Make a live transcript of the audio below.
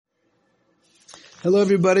Hello,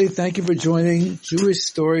 everybody. Thank you for joining Jewish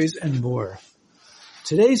Stories and More.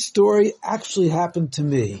 Today's story actually happened to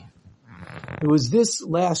me. It was this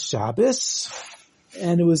last Shabbos,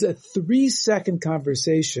 and it was a 3-second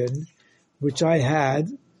conversation which I had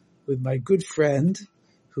with my good friend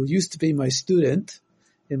who used to be my student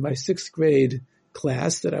in my 6th grade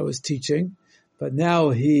class that I was teaching, but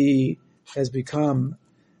now he has become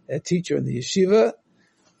a teacher in the yeshiva,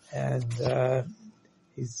 and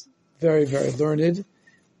he's very, very learned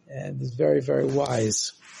and is very, very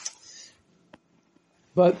wise.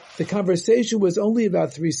 But the conversation was only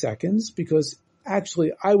about 3 seconds because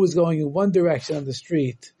actually I was going in one direction on the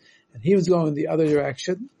street and he was going in the other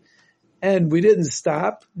direction. And we didn't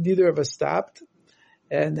stop. Neither of us stopped.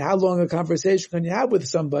 And how long a conversation can you have with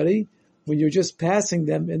somebody when you're just passing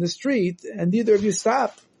them in the street and neither of you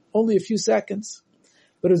stop? Only a few seconds.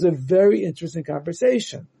 But it was a very interesting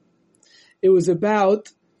conversation. It was about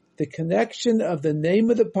the connection of the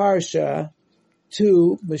name of the parsha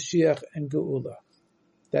to Moshiach and Geula.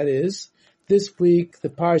 That is, this week the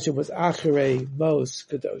parsha was Acharei Mos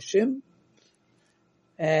Kedoshim,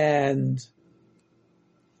 and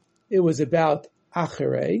it was about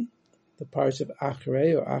Acharei, the parsha of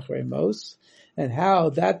Acharei or Acharei Mos, and how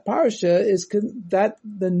that parsha is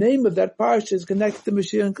the name of that parsha is connected to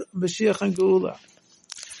Moshiach and Geula.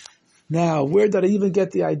 Now, where did I even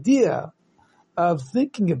get the idea of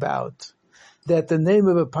thinking about that the name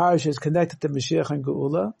of a parsha is connected to Moshiach and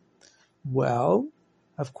Geula? Well,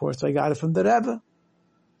 of course, I got it from the Rebbe.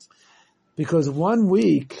 Because one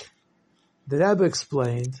week, the Rebbe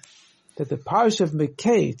explained that the parsha of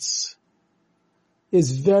Miketz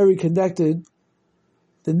is very connected.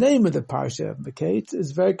 The name of the parsha of Miketz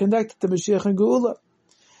is very connected to Moshiach and Geula.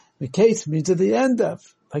 Miketz means at the end of,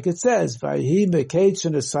 like it says, Vayhi Miketz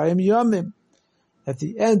Shenasayim Yomim. At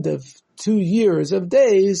the end of 2 years of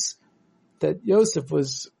days that Yosef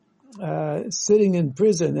was sitting in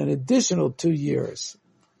prison, an additional 2 years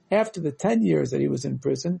after the 10 years that he was in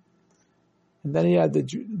prison, and then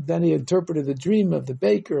he interpreted the dream of the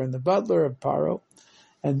baker and the butler of Paro,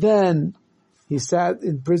 and then he sat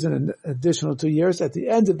in prison an additional 2 years. At the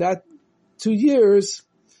end of that 2 years,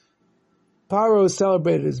 Paro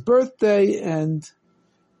celebrated his birthday, and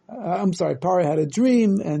Paro had a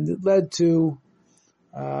dream, and it led to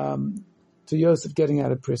Yosef getting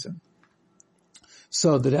out of prison.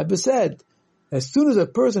 So the Rebbe said, as soon as a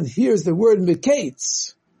person hears the word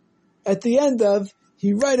Miketz at the end of,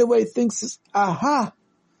 he right away thinks, aha,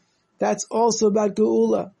 that's also about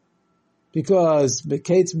Geula. Because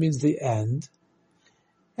Miketz means the end.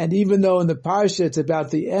 And even though in the Parsha it's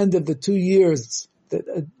about the end of the 2 years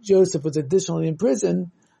that Joseph was additionally in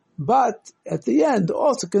prison, but at the end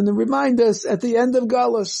also can remind us at the end of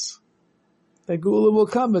Galus. That Geula will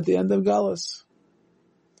come at the end of Galus.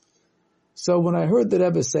 So when I heard the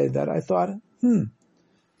Rebbe say that, I thought,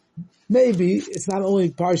 maybe it's not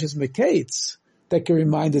only Parshas Miketz that can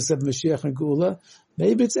remind us of Mashiach and Geula,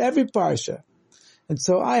 maybe it's every Parsha. And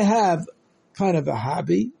so I have kind of a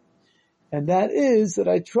hobby, and that is that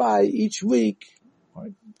I try each week, or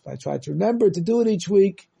I try to remember to do it each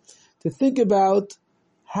week, to think about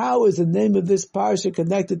how is the name of this Parsha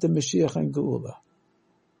connected to Mashiach and Geula.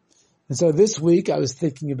 And so this week I was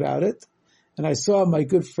thinking about it, and I saw my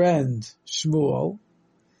good friend Shmuel,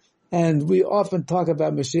 and we often talk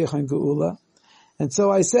about Mashiach and Geula. And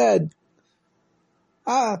so I said,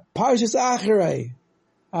 Parshas Acharei.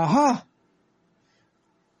 Aha.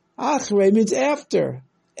 Acharei means after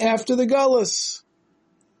the Galus.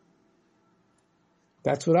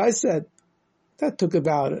 That's what I said. That took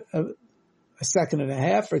about a second and a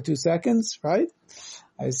half or 2 seconds, right?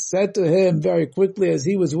 I said to him very quickly as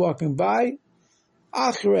he was walking by,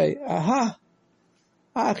 Acharei, aha.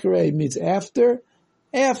 Acharei means after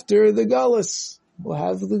the Galus. We'll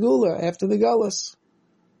have the Geula after the Galus.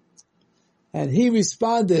 And he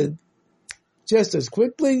responded just as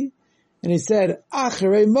quickly, and he said,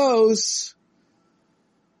 Acharei Mos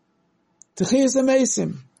Techiyas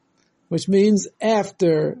HaMesim, which means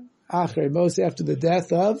after Acharei Mos, after the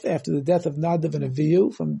death of Nadav and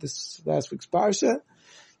Avihu from this last week's Parsha.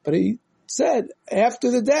 But he said, after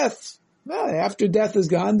the death, well, after death is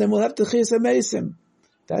gone, then we'll have Techiyas HaMesim.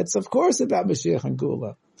 That's, of course, about Mashiach and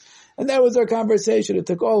Geula. And that was our conversation. It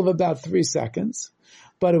took all of about 3 seconds.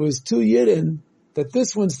 But it was 2 Yidden that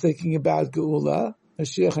this one's thinking about Geula,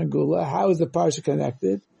 Mashiach and Geula. How is the Parsha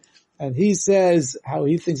connected? And he says how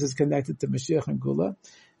he thinks it's connected to Mashiach and Geula.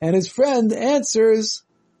 And his friend answers,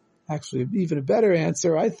 actually even a better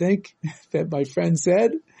answer, I think, that my friend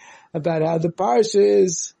said, about how the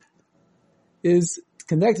Parsha is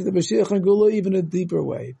connected to Moshiach and Geula even in a deeper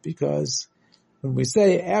way, because When we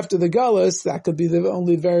say after the Galus, that could be the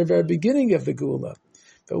only very, very beginning of the Geula.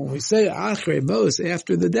 But when we say Achrei Mos,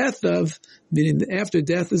 after the death of, meaning after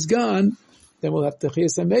death is gone, then we'll have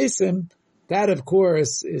Techiyas HaMesim. That, of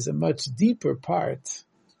course, is a much deeper part.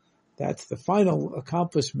 That's the final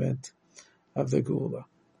accomplishment of the Geula.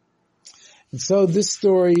 And so this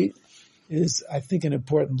story is, I think, an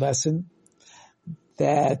important lesson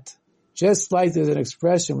that just like there's an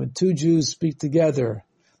expression when two Jews speak together,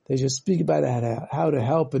 they just speak about how to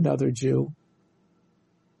help another Jew.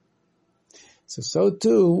 So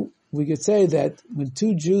too, we could say that when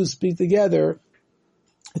two Jews speak together,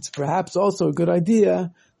 it's perhaps also a good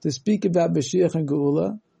idea to speak about Moshiach and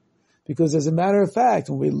Geula, because as a matter of fact,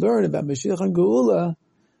 when we learn about Moshiach and Geula,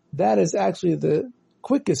 that is actually the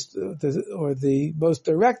quickest or the most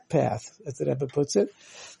direct path, as the Rebbe puts it,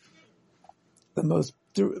 the most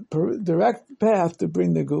direct path to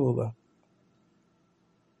bring the Geula.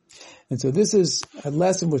 And so this is a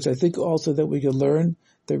lesson which I think also that we can learn,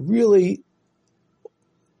 that really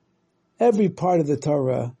every part of the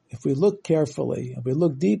Torah, if we look carefully, if we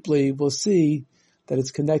look deeply, we'll see that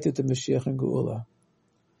it's connected to Mashiach and Geula.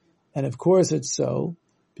 And of course it's so,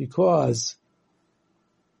 because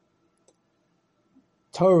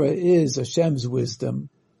Torah is Hashem's wisdom,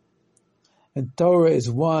 and Torah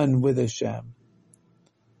is one with Hashem.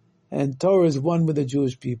 And Torah is one with the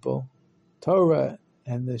Jewish people. Torah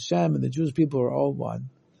and the Hashem and the Jewish people are all one.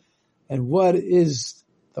 And what is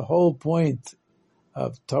the whole point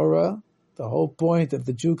of Torah, the whole point of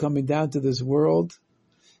the Jew coming down to this world,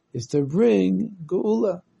 is to bring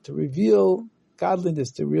Geula, to reveal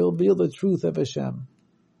godliness, to reveal the truth of Hashem.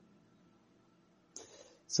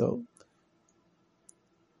 So,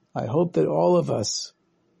 I hope that all of us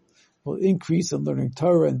will increase in learning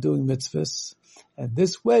Torah and doing mitzvahs, and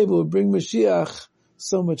this way will bring Mashiach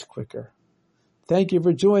so much quicker. Thank you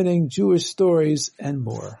for joining Jewish Stories and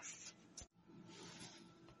More.